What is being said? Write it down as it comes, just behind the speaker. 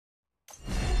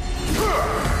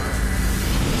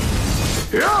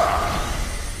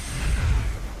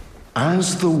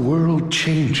As the world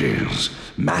changes,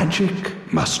 magic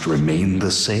must remain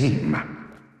the same.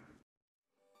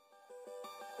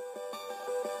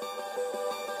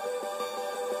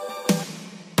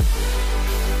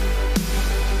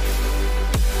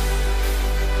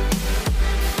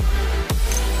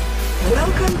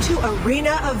 Welcome to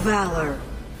Arena of Valor.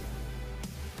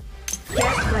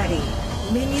 Get ready.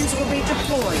 Minions will be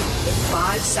deployed in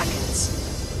 5 seconds.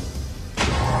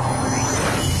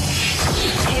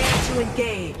 Prepare to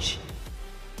engage.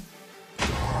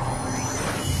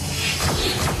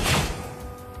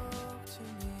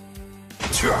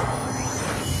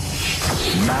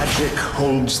 Magic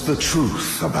holds the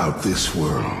truth about this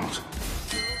world.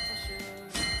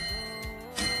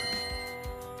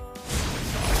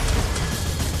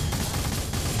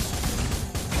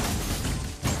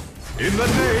 In the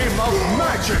name of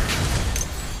magic!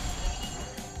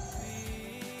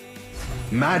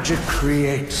 Magic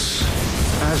creates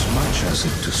as much as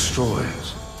it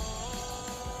destroys.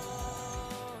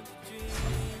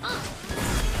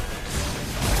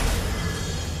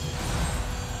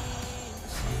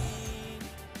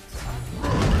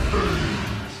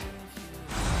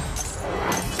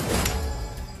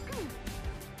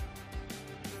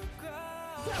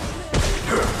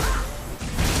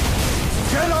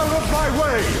 Get out of my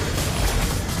way!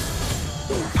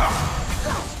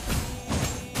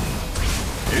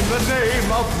 In the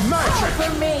name of magic!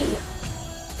 For me!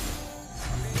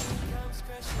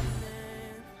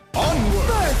 Onward!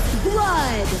 First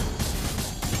blood!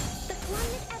 The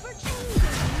climate ever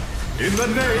changing. In the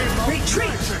name of Retreat!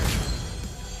 magic!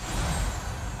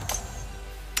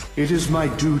 It is my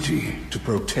duty to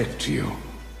protect you.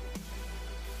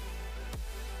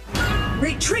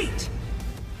 Retreat!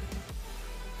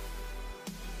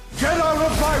 Get out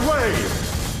of my way!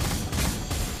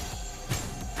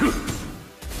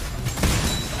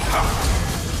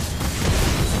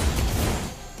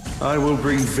 I will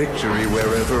bring victory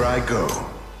wherever I go.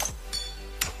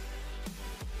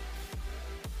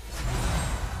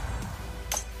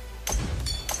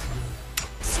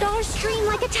 Stars stream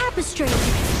like a tapestry.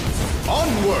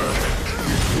 Onward!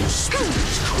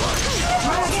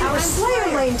 Our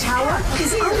Slayer Lane tower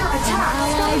is under attack.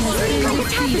 Ally has been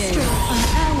defeated. An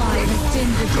ally has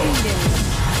been defeated.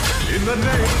 In the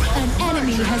name An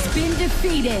enemy has been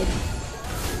defeated.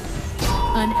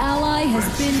 An ally has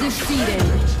been defeated.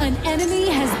 An enemy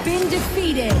has been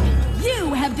defeated.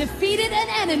 You have defeated an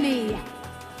enemy.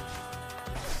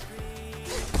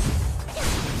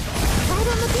 Right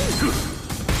on the beat.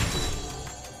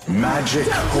 Magic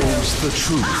holds the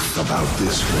truth about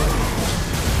this world.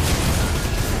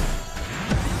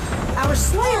 Our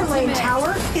Slayer Lane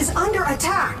tower is under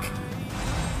attack.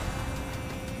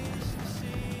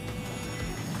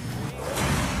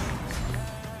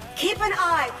 Keep an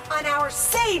eye on our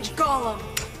Sage Golem.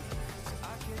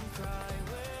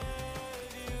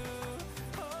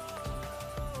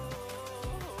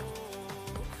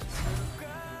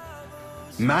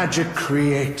 Magic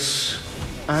creates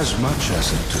as much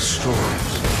as it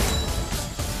destroys.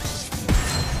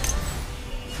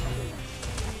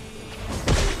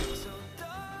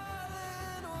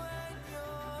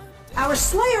 Our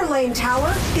Slayer Lane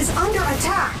tower is under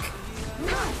attack.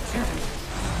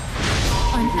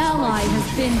 An ally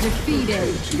has been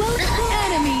defeated.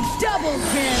 Enemy double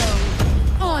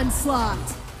kill.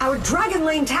 Onslaught. Our Dragon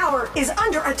Lane tower is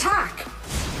under attack.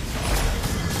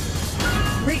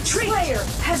 Retreat! Slayer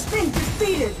has been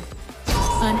defeated.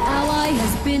 An ally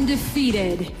has been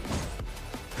defeated.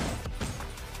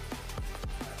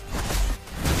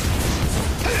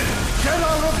 Get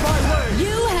out of my way!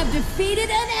 You have defeated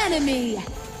an enemy.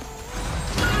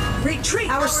 Retreat!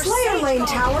 Our Slayer Lane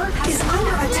tower is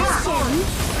under attack.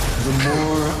 The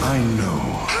more I know,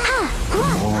 the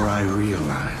more I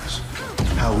realize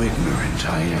how ignorant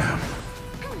I am.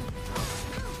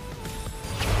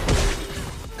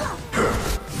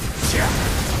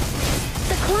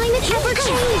 The climate ever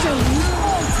changing.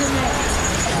 Ultimate.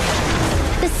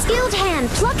 The skilled hand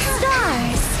plucks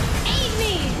stars. Aid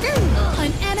me.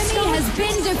 An enemy has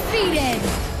been defeated.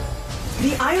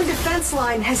 The iron defense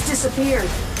line has disappeared.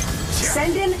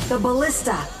 Send in the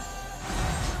ballista.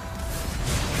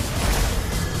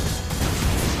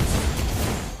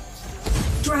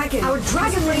 Dragon! Our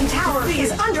Dragon Lane tower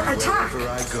is under attack. Wherever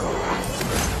I go.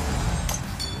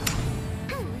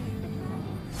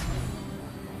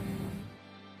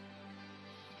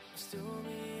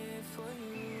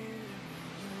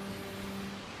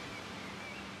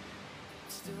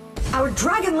 Our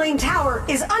Dragon Lane tower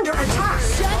is under attack.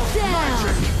 Shut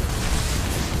down.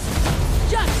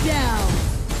 Shut down.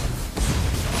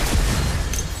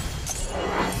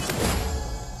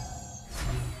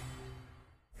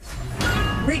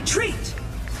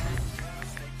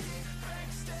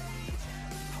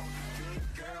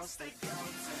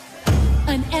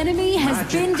 An enemy has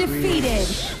been defeated.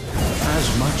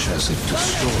 As much as it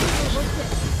destroys.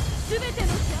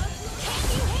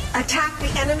 Attack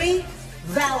the enemy,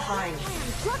 Valheim.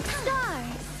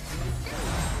 Stars.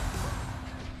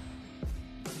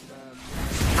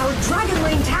 Our Dragon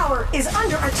Lane tower is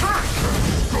under attack.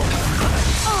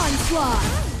 Onslaught.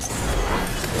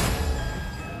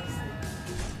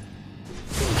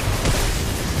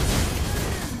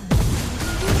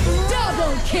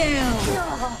 Double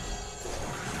kill.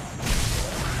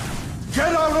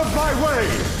 Get out of my way!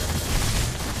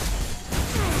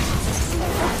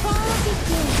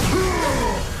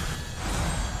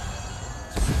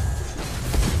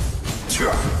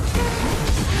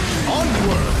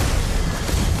 Onward!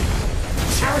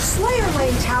 Our Slayer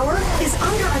Lane tower is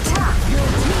under attack. Your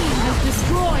team has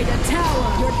destroyed a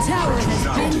tower. Your tower has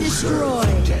been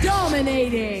destroyed.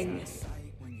 Dominating.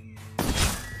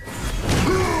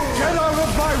 Get out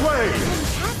of my way!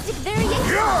 Fantastic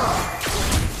variation.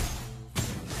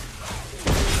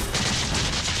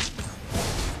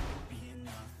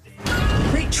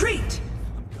 Retreat!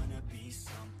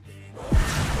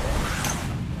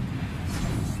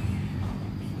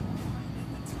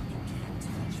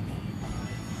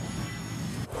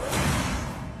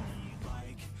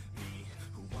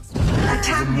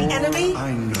 Attack the enemy!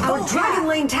 I know. Our Dragon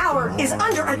Lane tower is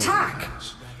under attack!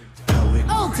 How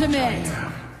ignorant Ultimate. I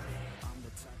am.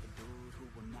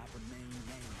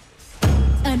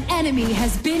 An enemy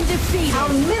has been defeated. Our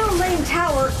middle lane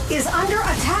tower is under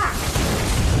attack!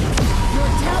 Your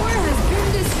tower has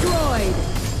been destroyed.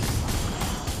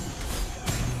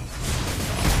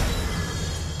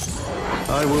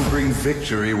 I will bring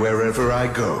victory wherever I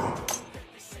go.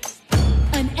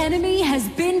 An enemy has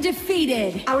been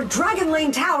defeated. Our Dragon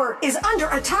Lane tower is under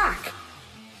attack!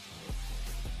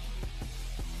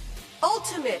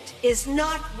 Ultimate is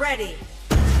not ready.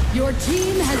 Your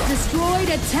team has destroyed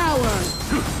a tower.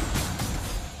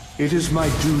 It is my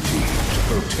duty to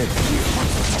protect you.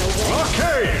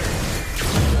 Okay!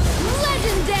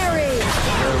 Legendary.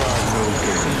 There are no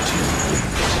guarantees.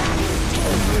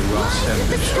 Only rocks and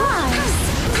The stars.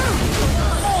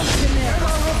 Ultimate. Get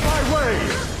out of my way!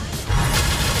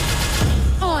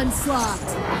 Onslaught.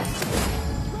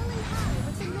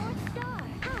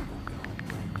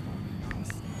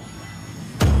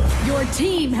 Your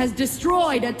team has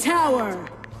destroyed a tower.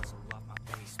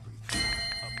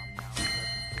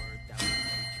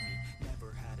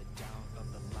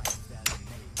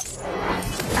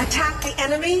 Attack the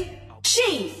enemy,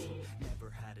 Chi!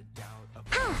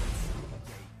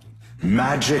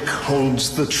 Magic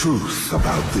holds the truth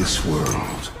about this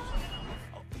world.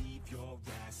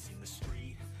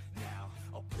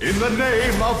 In the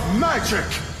name of magic!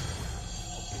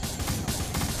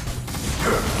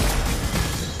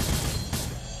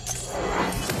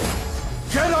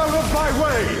 Get out of my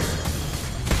way!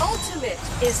 Ultimate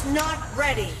is not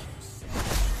ready.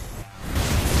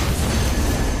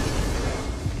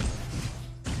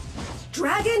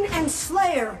 Dragon and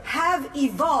Slayer have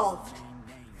evolved.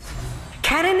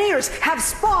 Cannoneers have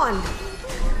spawned.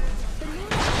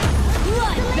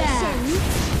 Bloodbath.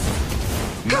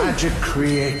 Magic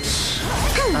creates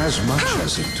as much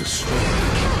as it destroys.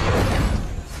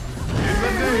 In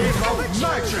the name of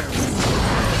magic!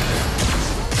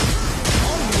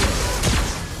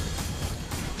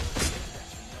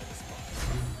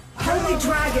 Holy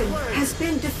Dragon has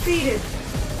been defeated.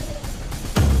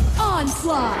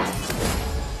 Onslaught.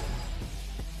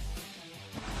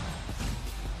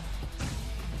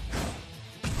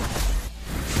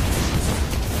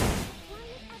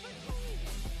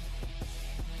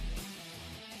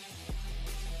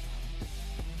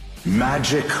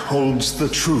 Magic holds the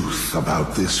truth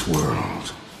about this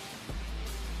world.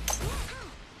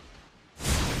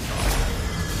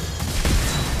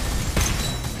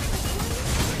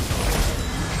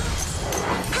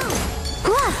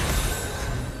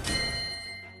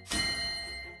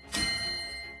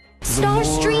 Stars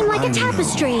stream like a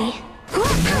tapestry.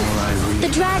 The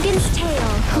dragon's tail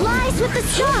lies with the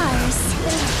stars.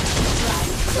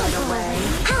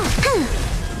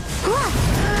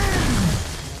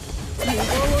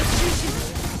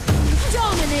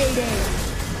 Dominating.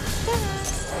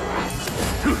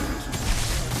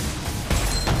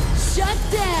 Shut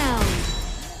down.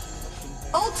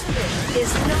 Ultimate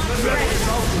is not ready.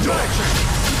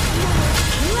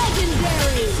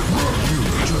 Legendary.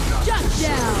 Shut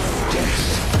down.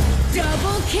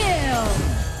 Double kill.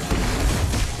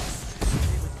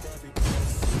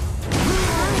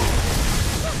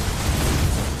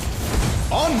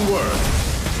 Onward!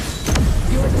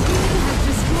 Your team has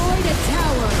destroyed a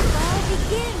tower.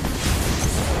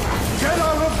 Get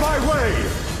out of my way!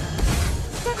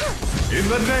 In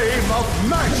the name of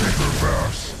magic!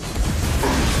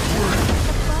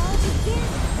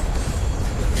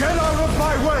 Get out of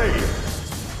my way!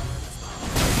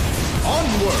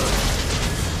 Onward!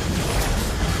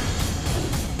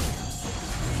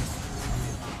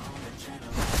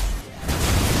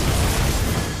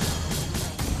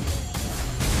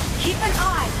 Keep an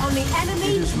eye on the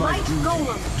enemy It is my light duty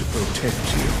golem. to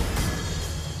protect you.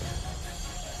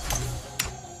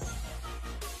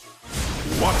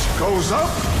 What goes up?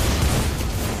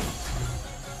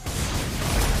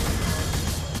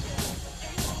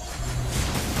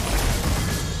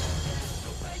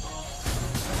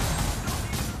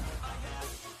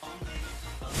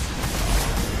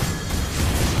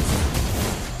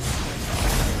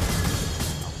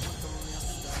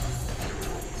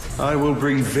 I will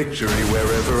bring victory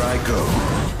wherever I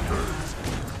go.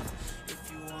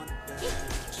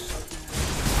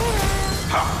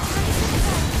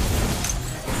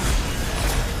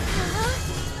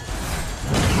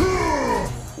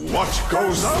 What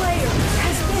goes up? Slayer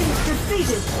has been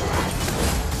defeated.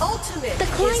 Ultimate The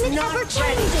climate is not ever ready.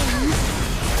 changing.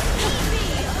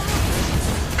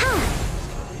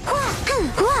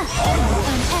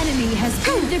 An enemy has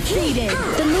been defeated.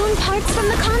 The moon parts from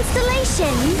the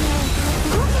constellation.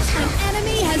 An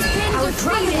enemy has been Our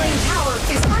Dragon defeated. Lane tower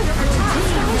is under attack.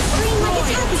 Stream like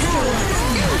a tapestry.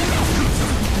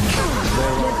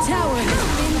 Your tower has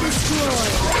been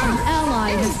destroyed. An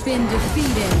ally has been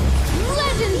defeated.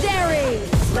 Legendary!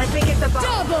 Let me get the bomb.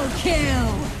 Double kill!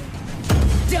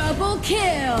 Double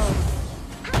kill!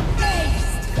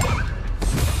 Aced!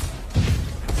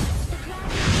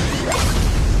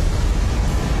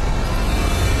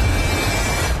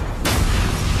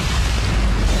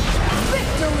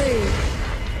 Victory!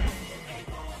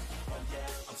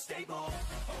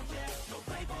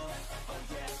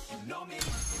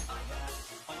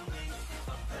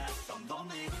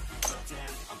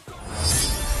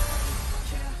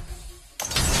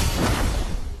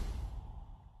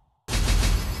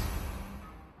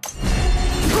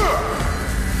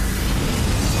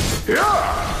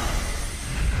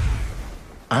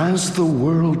 As the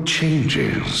world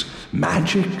changes,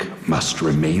 magic must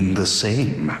remain the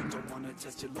same.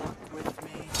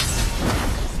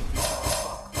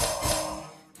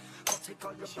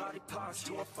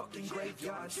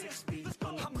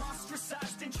 I'm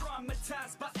ostracized and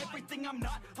traumatized by everything I'm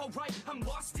not alright. I'm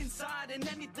lost inside, and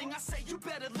anything I say, you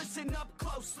better listen up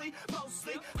closely.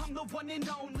 Mostly, I'm the one and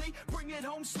only. Bring it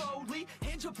home slowly.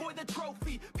 Hand your boy the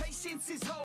trophy. Patience is hope.